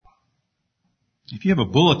If you have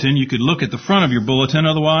a bulletin, you could look at the front of your bulletin.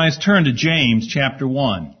 Otherwise, turn to James chapter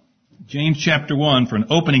 1. James chapter 1 for an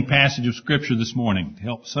opening passage of Scripture this morning to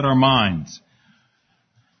help set our minds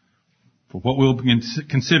for what we'll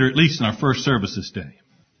consider at least in our first service this day.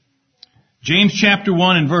 James chapter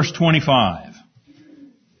 1 and verse 25.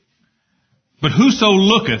 But whoso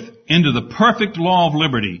looketh into the perfect law of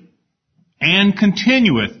liberty and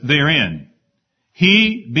continueth therein,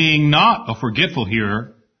 he being not a forgetful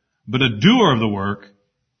hearer, but a doer of the work,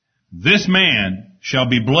 this man shall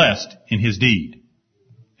be blessed in his deed.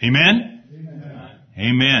 Amen? Amen.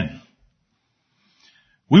 Amen.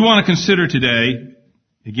 We want to consider today,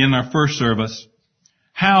 again in our first service,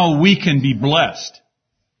 how we can be blessed.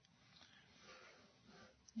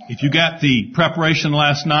 If you got the preparation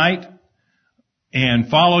last night and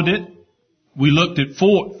followed it, we looked at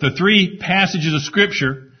the three passages of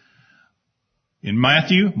Scripture in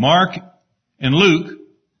Matthew, Mark, and Luke,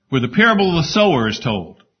 where the parable of the sower is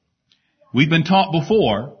told. We've been taught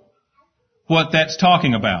before what that's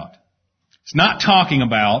talking about. It's not talking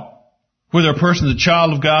about whether a person is a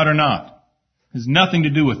child of God or not. It has nothing to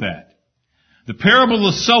do with that. The parable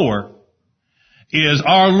of the sower is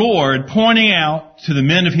our Lord pointing out to the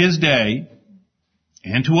men of His day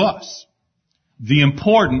and to us the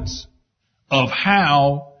importance of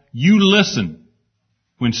how you listen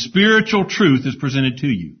when spiritual truth is presented to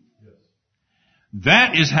you.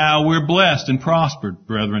 That is how we're blessed and prospered,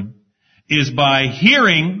 brethren, is by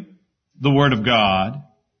hearing the Word of God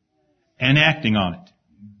and acting on it.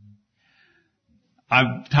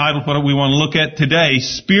 I've titled what we want to look at today,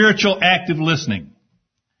 Spiritual Active Listening.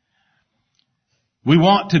 We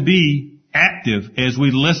want to be active as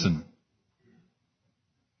we listen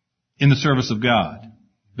in the service of God,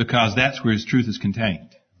 because that's where His truth is contained.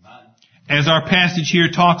 As our passage here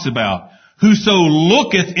talks about, whoso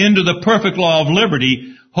looketh into the perfect law of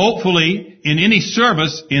liberty, hopefully in any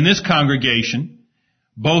service in this congregation,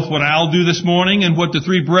 both what I'll do this morning and what the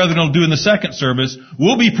three brethren will do in the second service,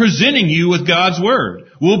 we'll be presenting you with God's Word.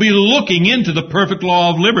 We'll be looking into the perfect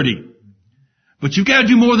law of liberty. But you've got to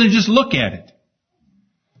do more than just look at it.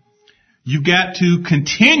 You've got to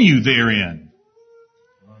continue therein.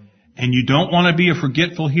 And you don't want to be a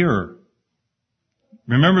forgetful hearer.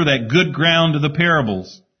 Remember that good ground of the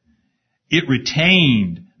parables. It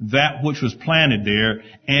retained that which was planted there,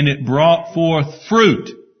 and it brought forth fruit.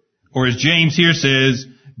 Or as James here says,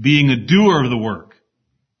 being a doer of the work.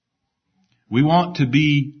 We want to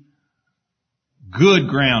be good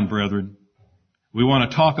ground, brethren. We want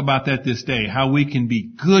to talk about that this day, how we can be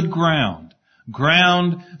good ground.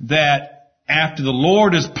 Ground that after the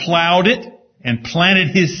Lord has plowed it and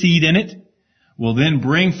planted His seed in it, will then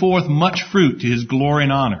bring forth much fruit to His glory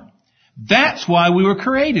and honor. That's why we were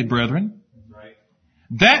created, brethren. Right.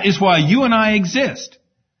 That is why you and I exist.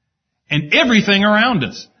 And everything around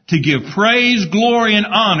us, to give praise, glory, and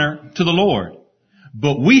honor to the Lord.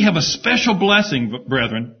 But we have a special blessing,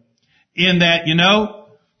 brethren, in that,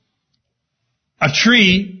 a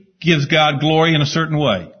tree gives God glory in a certain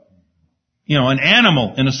way. An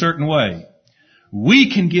animal in a certain way.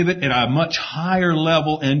 We can give it at a much higher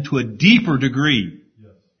level and to a deeper degree.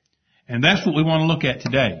 Yes. And that's what we want to look at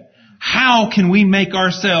today. How can we make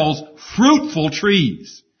ourselves fruitful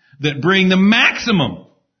trees that bring the maximum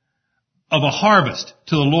of a harvest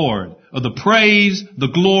to the Lord, of the praise, the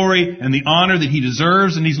glory, and the honor that He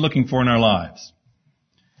deserves and He's looking for in our lives?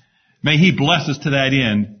 May He bless us to that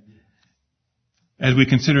end as we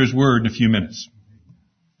consider His Word in a few minutes.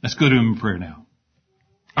 Let's go to Him in prayer now.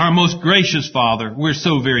 Our most gracious Father, we're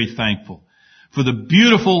so very thankful for the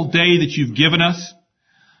beautiful day that You've given us.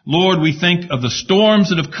 Lord, we think of the storms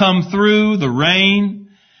that have come through, the rain,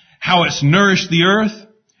 how it's nourished the earth.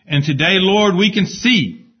 And today, Lord, we can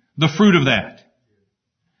see the fruit of that.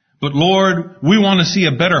 But Lord, we want to see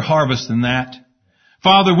a better harvest than that.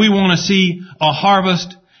 Father, we want to see a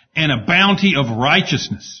harvest and a bounty of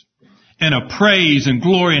righteousness and a praise and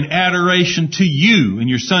glory and adoration to You and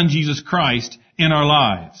Your Son, Jesus Christ, in our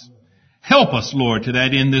lives. Help us, Lord, to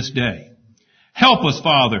that end this day. Help us,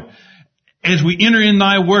 Father, as we enter in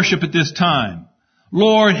Thy worship at this time.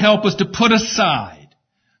 Lord, help us to put aside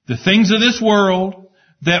the things of this world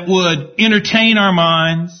that would entertain our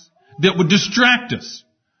minds, that would distract us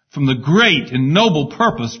from the great and noble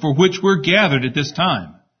purpose for which we're gathered at this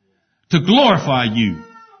time. To glorify You,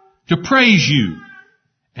 to praise You,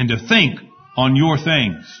 and to think on Your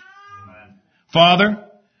things. Father,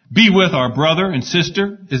 be with our brother and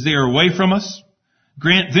sister as they are away from us.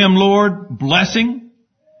 Grant them, Lord, blessing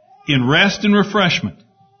in rest and refreshment.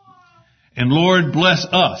 And Lord, bless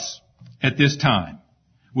us at this time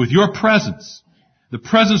with Your presence, the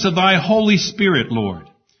presence of Thy Holy Spirit, Lord,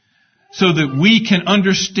 so that we can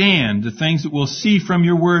understand the things that we'll see from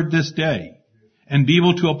your word this day and be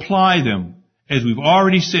able to apply them, as we've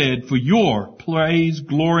already said, for your praise,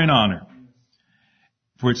 glory, and honor.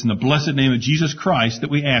 For it's in the blessed name of Jesus Christ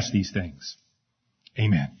that we ask these things.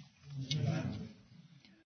 Amen.